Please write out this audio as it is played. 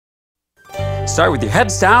Start with your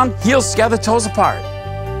heads down, heels together, toes apart.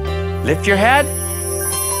 Lift your head.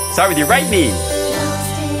 Start with your right knee.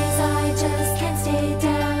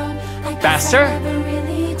 Faster.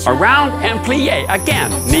 Around and plie.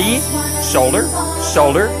 Again. Knee, shoulder,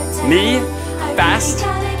 shoulder, knee. Fast.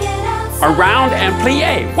 Around and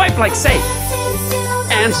plie. Wipe like safe.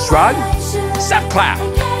 And shrug. Step clap.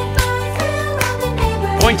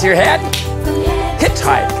 Point to your head.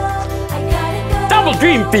 Hitchhike. Double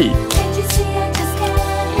dream feet.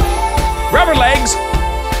 Rubber legs.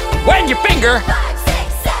 Wag your finger.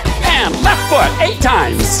 And left foot 8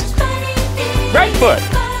 times. Right foot.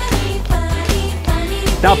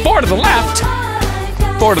 Now 4 to the left.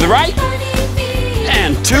 4 to the right.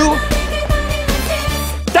 And 2.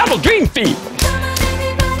 Double dream feet.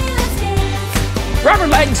 Rubber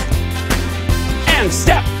legs. And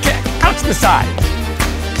step kick out to the side.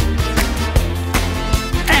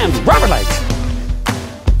 And rubber legs.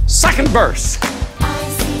 Second verse.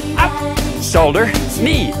 Up, shoulder,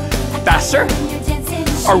 knee. Faster.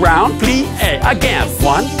 Around, plie. Again.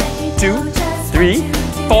 1, 2, 3,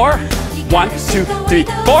 4. 1, 2, 3,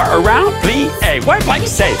 4. Around, plie. Wipe like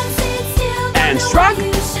safe. And shrug.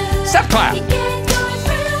 Step clap.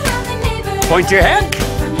 Point your head.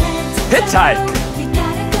 Hitchhike.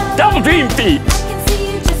 Double dream feet.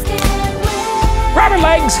 Rubber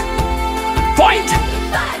legs. Point.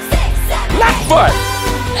 Left foot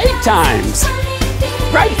 8 times.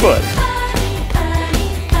 Right foot.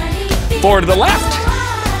 4 to the left.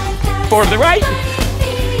 4 to the right.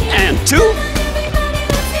 And 2.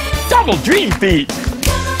 Double dream feet.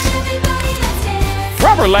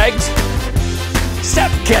 Rubber legs.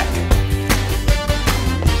 Step kick.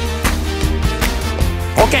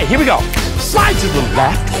 Okay, here we go. Slide to the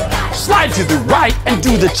left, slide to the right, and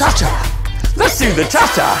do the cha-cha. Let's do the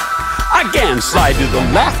cha-cha. Again, slide to the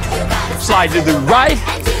left, slide to the right,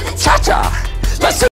 cha-cha.